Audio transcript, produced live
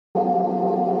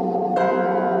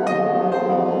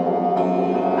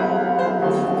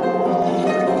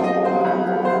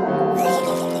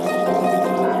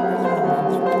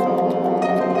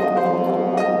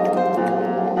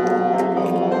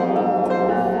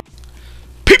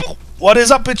What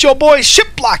is up? It's your boy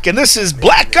SH-TBLOCK, and this is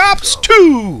Black Ops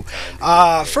 2.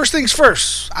 First things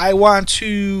first,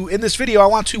 in this video, I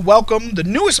want to welcome the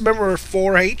newest member of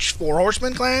 4H, 4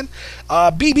 Horsemen clan,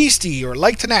 B-Beastie, or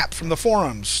Like to Nap from the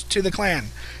forums, to the clan.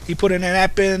 He put an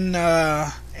app in,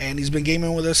 and he's been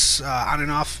gaming with us on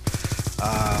and off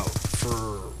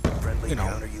for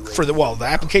the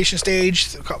application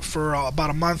stage for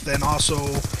about a month, and also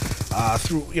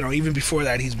through even before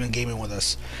that he's been gaming with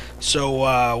us.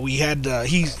 So we had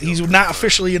he's not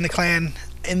officially in the clan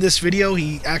in this video.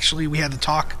 We had to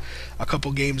talk a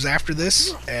couple games after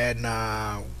this, and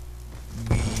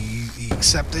he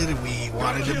accepted, and we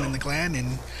wanted him in the clan,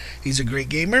 and he's a great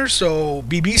gamer. So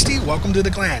B-Beastie, welcome to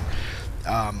the clan.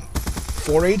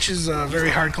 4H is a very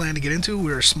hard clan to get into.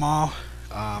 We're a small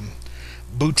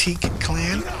boutique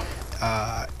clan,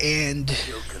 and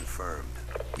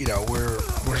we're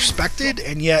respected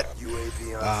and yet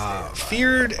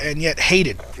feared and yet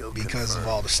hated because of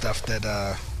all the stuff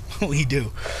that we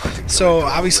do. So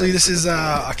obviously this is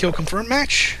a kill confirmed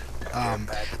match.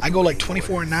 I go like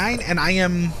 24-9, and I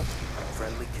am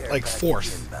like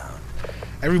 4th.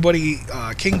 Everybody,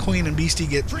 King, Queen, and Beastie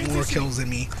get more kills than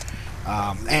me,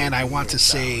 and I want to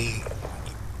say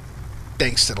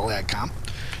thanks to the lag comp.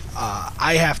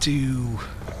 I have to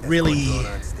really,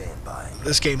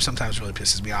 this game sometimes really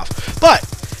pisses me off, but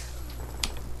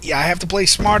yeah, I have to play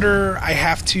smarter. I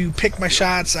have to pick my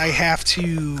shots. I have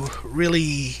to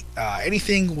really,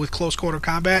 anything with close quarter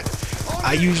combat,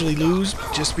 I usually lose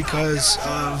just because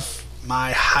of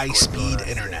my high speed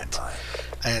internet.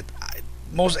 And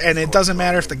it doesn't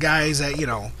matter if the guy's at,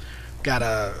 got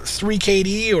a 3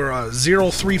 KD or a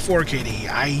 0.34 KD.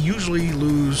 I usually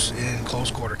lose in close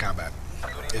quarter combat.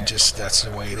 That's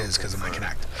the way it is because of my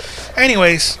connect.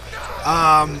 Anyways,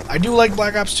 I do like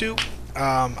Black Ops 2.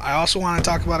 I also want to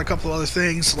talk about a couple other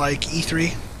things like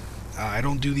E3. I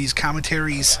don't do these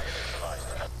commentaries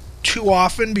too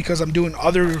often because I'm doing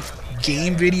other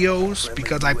game videos,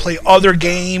 because I play other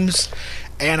games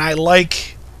and I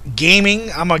like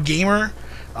gaming. I'm a gamer.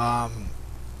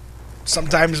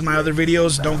 Sometimes my other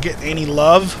videos don't get any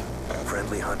love.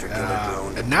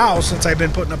 And now, since I've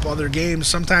been putting up other games,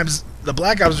 sometimes the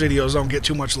Black Ops videos don't get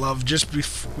too much love just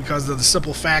because of the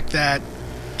simple fact that,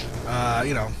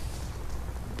 a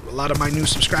lot of my new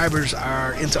subscribers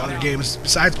are into other games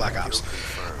besides Black Ops.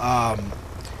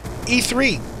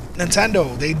 E3,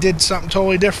 Nintendo, they did something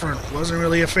totally different. Wasn't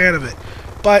really a fan of it.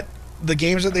 But the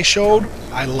games that they showed,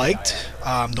 I liked.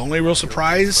 The only real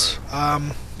surprise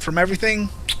from everything,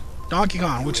 Donkey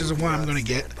Kong, which is the one I'm going to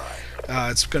get.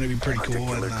 It's going to be pretty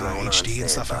cool in HD and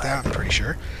stuff like that, I'm pretty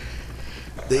sure.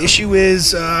 The issue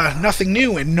is nothing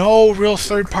new and no real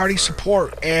third-party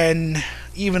support, and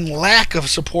even lack of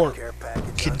support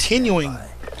continuing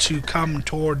to come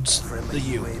towards the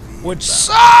U, which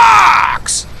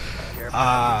sucks!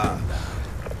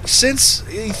 Since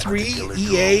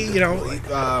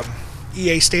E3,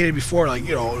 EA stated before, like,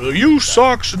 the U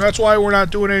sucks, and that's why we're not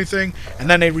doing anything. And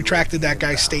then they retracted that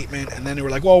guy's statement, and then they were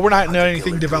like, well, we're not in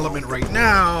anything development right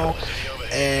now.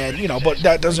 And, but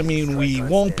that doesn't mean we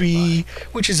won't be,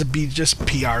 which is just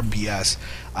PR BS.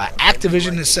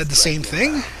 Activision has said the same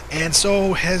thing, and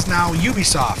so has now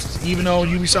Ubisoft, even though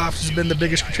Ubisoft has been the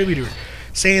biggest contributor,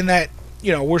 saying that,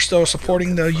 we're still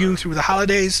supporting the U through the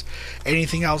holidays.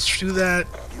 Anything else through that,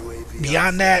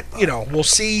 beyond that, we'll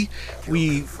see.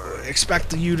 We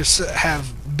expect the U to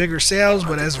have bigger sales,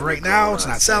 but as of right now, it's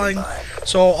not selling.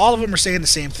 So all of them are saying the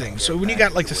same thing. So when you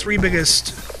got like the 3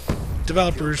 biggest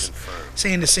developers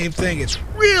saying the same thing, it's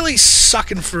really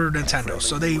sucking for Nintendo.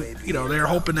 So they're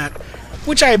hoping that,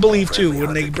 which I believe too,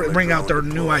 when they bring out their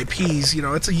new IPs,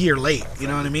 it's a year late, you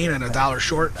know what I mean, and $1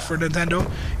 short for Nintendo.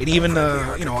 And even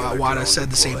Iwata said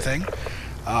the same thing.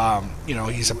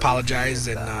 He's apologized,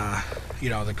 and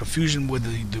the confusion with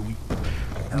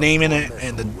the naming it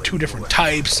and the 2 different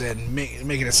types, and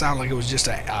making it sound like it was just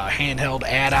a handheld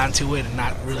add-on to it and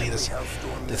not really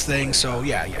the thing. So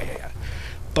yeah.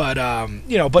 But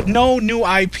but no new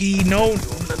IP,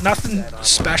 nothing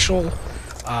special.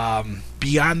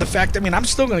 Beyond the fact, I'm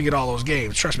still gonna get all those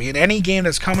games. Trust me. And any game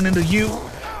that's coming into you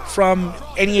from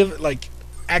any of like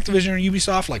Activision or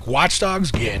Ubisoft, like Watch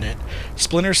Dogs, getting it.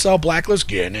 Splinter Cell, Blacklist,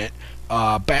 getting it.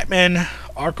 Batman,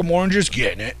 Arkham Oranges,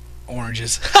 getting it.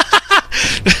 Origins,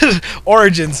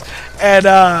 and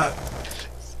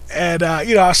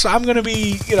so I'm gonna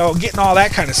be getting all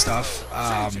that kind of stuff.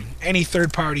 Any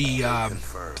third-party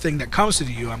thing that comes to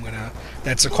you,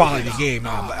 that's a quality game.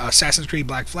 Assassin's Creed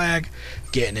Black Flag,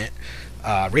 getting it.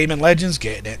 Rayman Legends,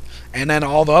 getting it. And then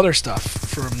all the other stuff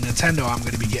from Nintendo I'm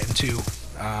going to be getting too.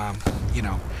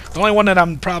 The only one that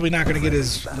I'm probably not going to get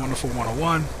is Wonderful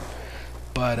 101.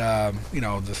 But you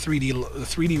know, the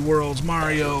 3D worlds,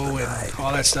 Mario, and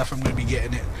all that stuff, I'm going to be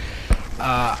getting it.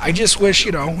 I just wish,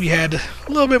 you know, we had a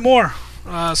little bit more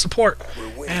support,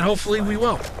 and hopefully we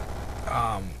will.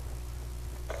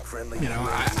 You know,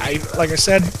 I like I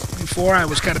said before, I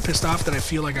was kind of pissed off that I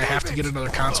feel like I have to get another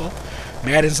console.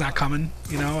 Madden's not coming.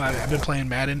 You know, I've been playing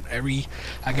Madden.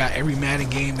 I got every Madden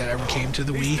game that ever came to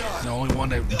the Wii. The only one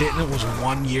that didn't was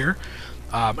 1 year.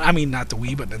 I mean, not the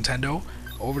Wii, but Nintendo,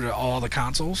 over to all the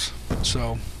consoles.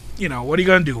 So, you know, what are you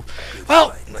gonna do?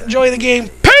 Well, enjoy the game.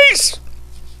 Peace.